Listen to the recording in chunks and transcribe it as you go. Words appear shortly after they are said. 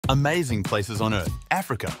Amazing Places on Earth,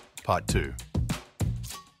 Africa, Part 2.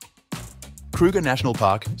 Kruger National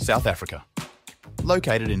Park, South Africa.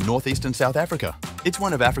 Located in northeastern South Africa, it's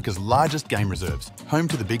one of Africa's largest game reserves, home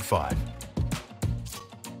to the Big Five.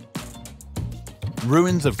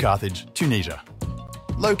 Ruins of Carthage, Tunisia.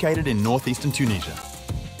 Located in northeastern Tunisia,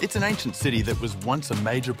 it's an ancient city that was once a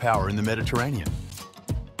major power in the Mediterranean.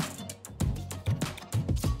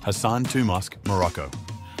 Hassan II Mosque, Morocco.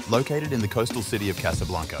 Located in the coastal city of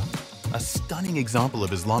Casablanca, a stunning example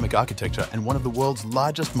of Islamic architecture and one of the world's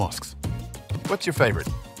largest mosques. What's your favourite?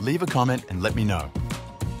 Leave a comment and let me know.